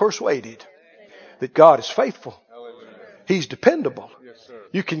is persuaded that God is faithful. He's dependable.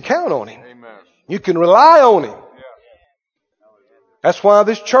 You can count on Him. You can rely on Him. That's why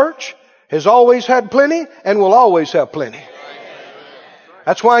this church has always had plenty and will always have plenty.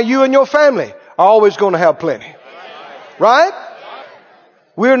 That's why you and your family are always going to have plenty. Right?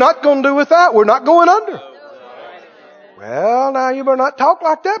 We're not going to do without. We're not going under. Well, now you better not talk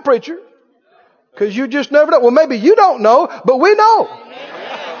like that, preacher. Because you just never know. Well, maybe you don't know, but we know.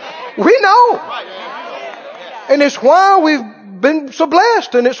 We know. And it's why we've been so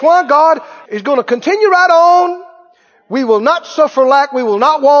blessed. And it's why God is going to continue right on. We will not suffer lack. We will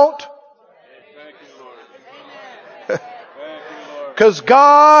not want. Because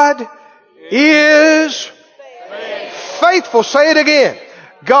God is faithful. Say it again.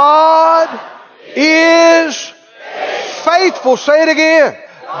 God is faithful. Say it again.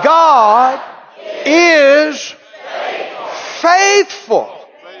 God is faithful.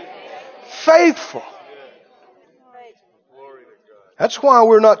 Faithful. That's why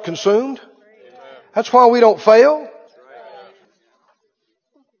we're not consumed. That's why we don't fail.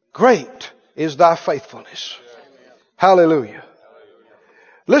 Great is thy faithfulness. Hallelujah.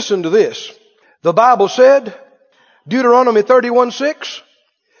 Listen to this. The Bible said, Deuteronomy 31:6,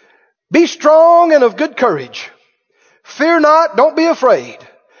 be strong and of good courage. Fear not, don't be afraid.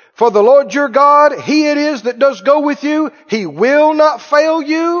 For the Lord your God, He it is that does go with you. He will not fail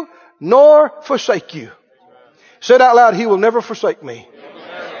you, nor forsake you. Say it out loud, He will never forsake me.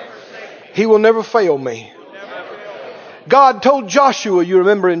 He will never fail me. God told Joshua, you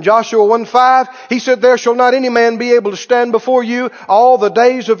remember in Joshua 1:5, He said, there shall not any man be able to stand before you all the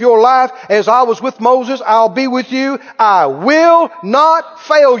days of your life. As I was with Moses, I'll be with you. I will not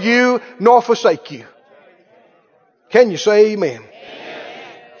fail you nor forsake you. Can you say amen?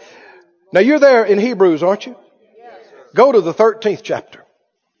 Now you're there in Hebrews, aren't you? Go to the 13th chapter.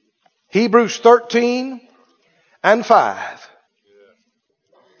 Hebrews 13 and 5.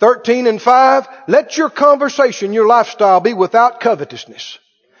 13 and 5, let your conversation, your lifestyle be without covetousness.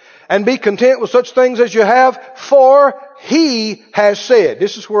 And be content with such things as you have, for He has said.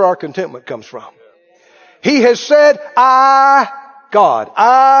 This is where our contentment comes from. He has said, God,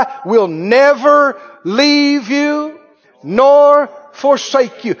 I will never leave you nor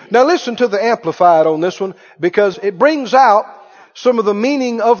forsake you. Now listen to the Amplified on this one, because it brings out some of the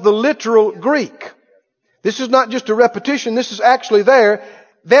meaning of the literal Greek. This is not just a repetition, this is actually there.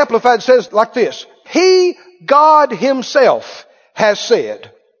 The Amplified says like this. He, God Himself, has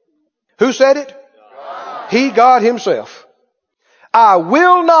said. Who said it? God. He, God Himself. I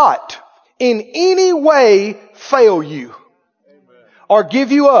will not in any way fail you or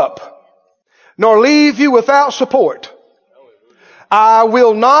give you up, nor leave you without support. I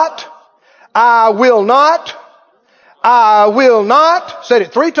will not, I will not, I will not. Said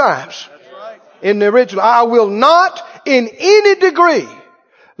it 3 times in the original. I will not in any degree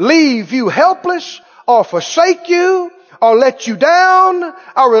leave you helpless or forsake you or let you down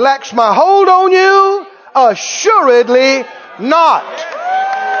or relax my hold on you. Assuredly not.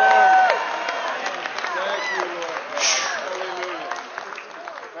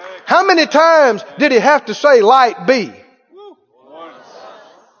 How many times did He have to say light be?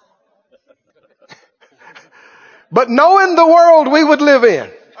 But knowing the world we would live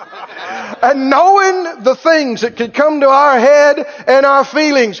in, and knowing the things that could come to our head and our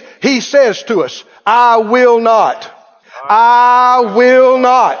feelings, He says to us, I will not. I will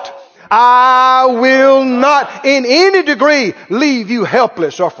not. I will not in any degree leave you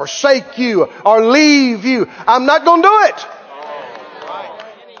helpless or forsake you or leave you. I'm not going to do it.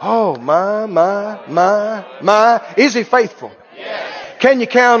 Oh, my. Is He faithful? Can you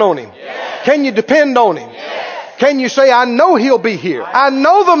count on Him? Can you depend on Him? Can you say, I know He'll be here. I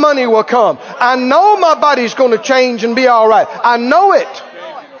know the money will come. I know my body's going to change and be all right. I know it.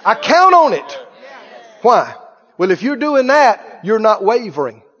 I count on it. Why? Well, if you're doing that, you're not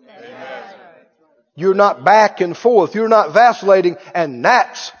wavering. You're not back and forth. You're not vacillating. And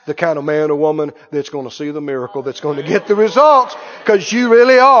that's the kind of man or woman that's going to see the miracle, that's going to get the results, because you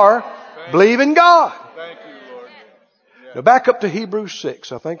really are believing God. Now back up to Hebrews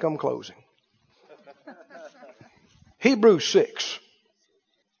 6. I think I'm closing. Hebrews 6.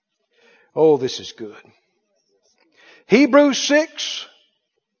 Oh, this is good. Hebrews 6,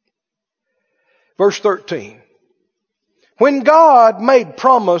 verse 13. When God made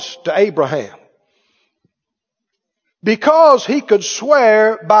promise to Abraham, because He could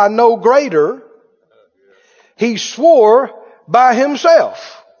swear by no greater, He swore by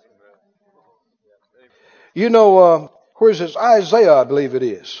Himself. You know, where is this? Isaiah, I believe it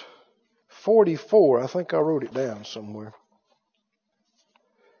is. 44. I think I wrote it down somewhere.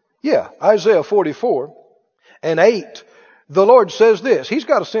 Yeah, Isaiah 44 and 8. The Lord says this. He's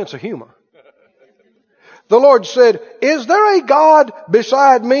got a sense of humor. The Lord said, is there a God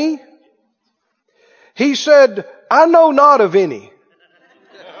beside me? He said, I know not of any.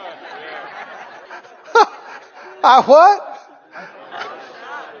 I what?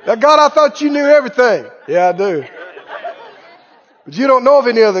 Now, God, I thought you knew everything. Yeah, I do. But you don't know of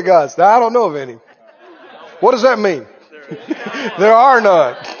any other gods. Now, I don't know of any. What does that mean? There are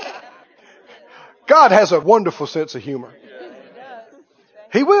none. God has a wonderful sense of humor.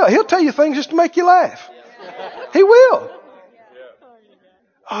 He will. He'll tell you things just to make you laugh. He will.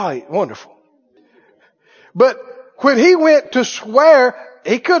 Oh, wonderful. But when he went to swear,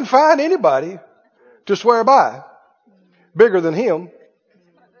 he couldn't find anybody to swear by bigger than him.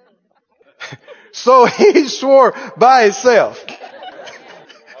 So he swore by himself.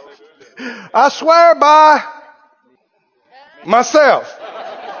 I swear by myself.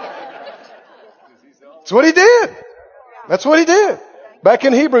 That's what he did. That's what he did. Back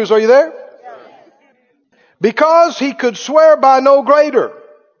in Hebrews, are you there? Because he could swear by no greater,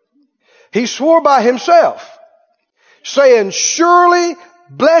 he swore by himself, saying, surely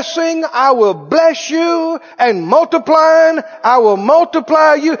blessing I will bless you, and multiplying I will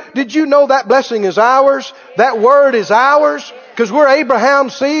multiply you. Did you know that blessing is ours? That word is ours? Because we're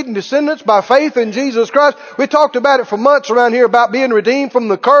Abraham's seed and descendants by faith in Jesus Christ. We talked about it for months around here about being redeemed from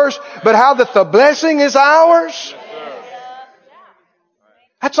the curse, but how that the blessing is ours?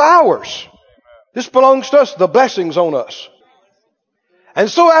 That's ours. This belongs to us. The blessing's on us. And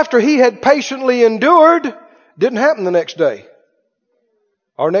so after he had patiently endured, didn't happen the next day,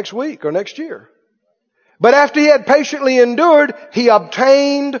 or next week, or next year. But after he had patiently endured, he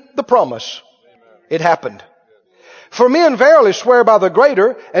obtained the promise. It happened. For men verily swear by the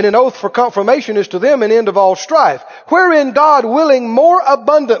greater, and an oath for confirmation is to them an end of all strife. Wherein God, willing more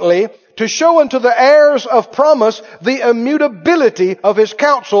abundantly to show unto the heirs of promise the immutability of his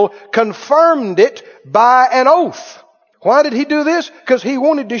counsel, confirmed it by an oath. Why did he do this? Because he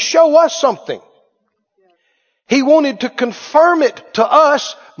wanted to show us something. He wanted to confirm it to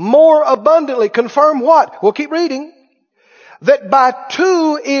us more abundantly. Confirm what? We'll keep reading. That by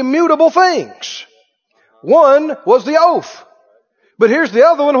two immutable things. One was the oath. But here's the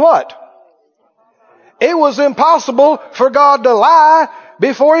other one, what? It was impossible for God to lie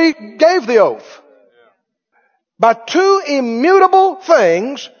before he gave the oath. By two immutable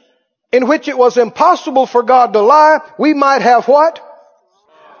things in which it was impossible for God to lie, we might have what?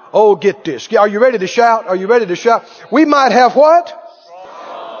 Oh, get this. Are you ready to shout? Are you ready to shout? We might have what?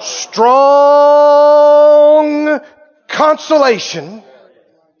 Strong consolation,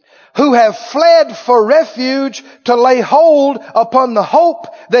 who have fled for refuge to lay hold upon the hope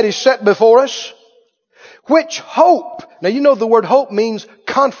that is set before us. Which hope? Now you know the word hope means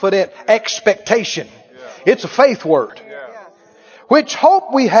confident expectation. It's a faith word. Which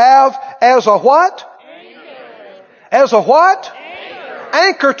hope we have as a what? As a what?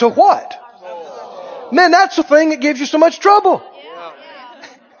 Anchor to what? Man, that's the thing that gives you so much trouble.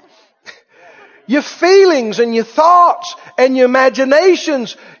 Your feelings and your thoughts and your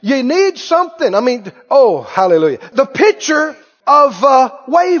imaginations, you need something. I mean, oh, hallelujah. The picture of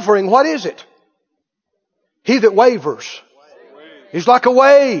wavering, what is it? He that wavers is like a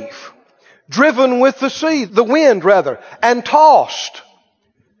wave, driven with the sea, the wind rather, and tossed.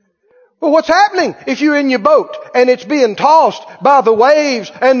 Well, what's happening if you're in your boat and it's being tossed by the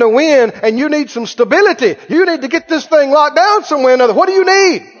waves and the wind and you need some stability? You need to get this thing locked down somewhere or another. What do you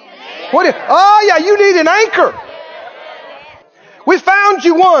need? You need an anchor. We found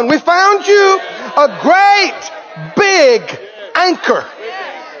you one. We found you a great big anchor.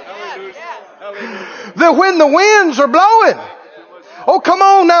 That when the winds are blowing, oh, come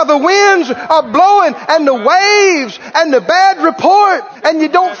on now, the winds are blowing and the waves and the bad report and you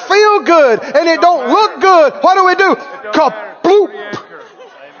don't feel good and it don't look good. What do? Kabloop.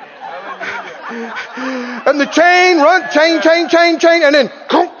 And the chain, and then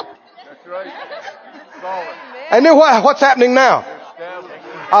and then what's happening now?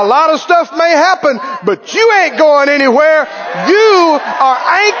 A lot of stuff may happen, but you ain't going anywhere. You are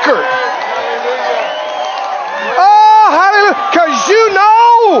anchored. Oh, hallelujah. Because you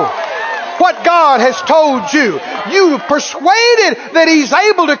know what God has told you. You persuaded that He's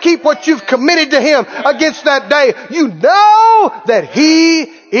able to keep what you've committed to Him against that day. You know that He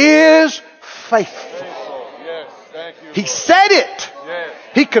is faithful. He said it.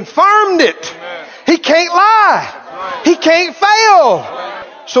 He confirmed it. He can't lie. He can't fail.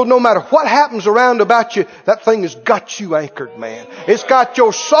 So no matter what happens around about you, that thing has got you anchored, man. It's got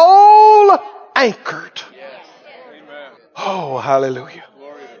your soul anchored. Oh, hallelujah.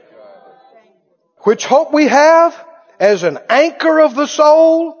 Which hope we have as an anchor of the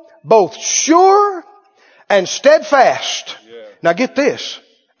soul, both sure and steadfast. Now get this.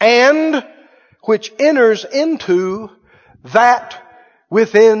 And which enters into that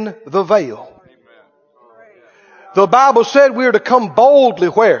within the veil. The Bible said we are to come boldly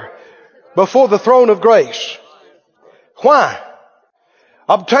where? Before the throne of grace. Why?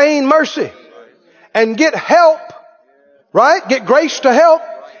 obtain mercy, and get help, right? Get grace to help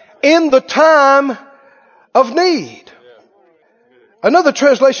in the time of need. Another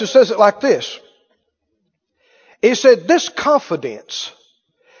translation says it like this. It said, this confidence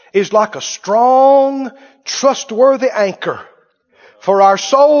is like a strong, trustworthy anchor for our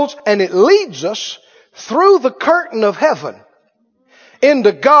souls, and it leads us through the curtain of heaven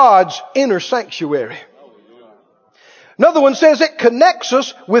into God's inner sanctuary. Another one says it connects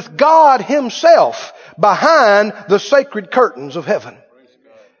us with God Himself behind the sacred curtains of heaven.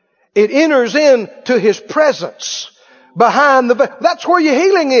 It enters into His presence behind the... That's where your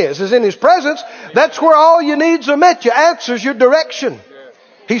healing is in His presence. That's where all your needs are met. Your answers, your direction.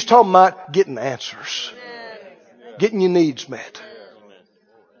 He's talking about getting answers. Getting your needs met.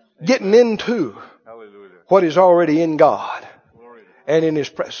 Getting into what is already in God and in His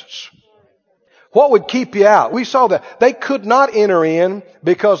presence. What would keep you out? We saw that. They could not enter in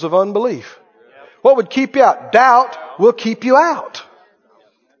because of unbelief. What would keep you out? Doubt will keep you out.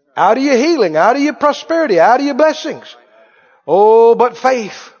 Out of your healing, out of your prosperity, out of your blessings. Oh, but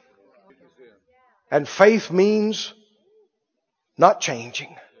faith. And faith means not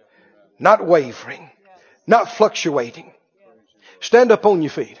changing, not wavering, not fluctuating. Stand up on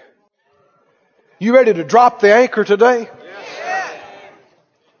your feet. You ready to drop the anchor today?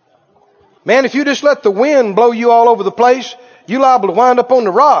 Man, if you just let the wind blow you all over the place, you're liable to wind up on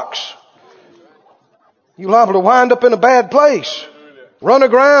the rocks. You're liable to wind up in a bad place. Run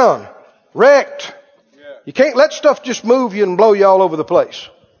aground. Wrecked. You can't let stuff just move you and blow you all over the place.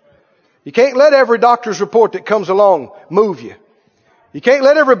 You can't let every doctor's report that comes along move you. You can't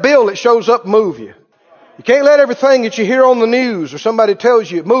let every bill that shows up move you. You can't let everything that you hear on the news or somebody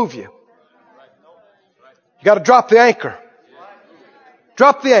tells you move you. You got to drop the anchor.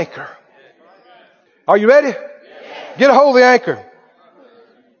 Drop the anchor. Are you ready? Get a hold of the anchor.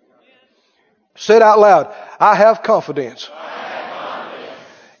 Say it out loud. I have confidence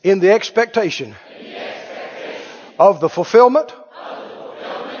in the expectation of the fulfillment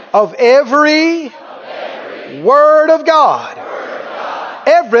of every word of God.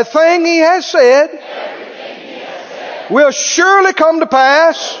 Everything He has said will surely come to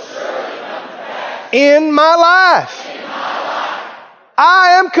pass in my life.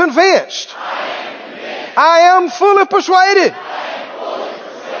 I am convinced. I am fully persuaded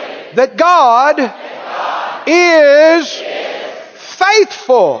that God is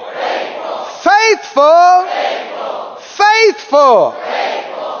faithful. Faithful. Faithful.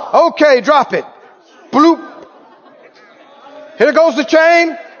 Okay, drop it. Bloop. Here goes the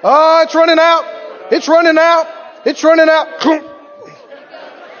chain. Oh, it's running out. It's running out. It's running out.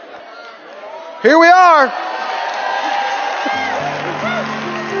 Here we are.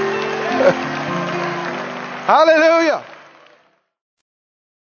 Hallelujah.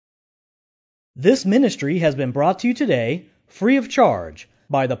 This ministry has been brought to you today free of charge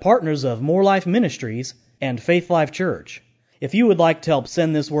by the partners of More Life Ministries and Faith Life Church. If you would like to help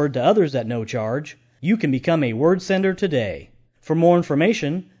send this word to others at no charge, you can become a word sender today. For more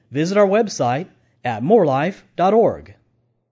information, visit our website at morelife.org.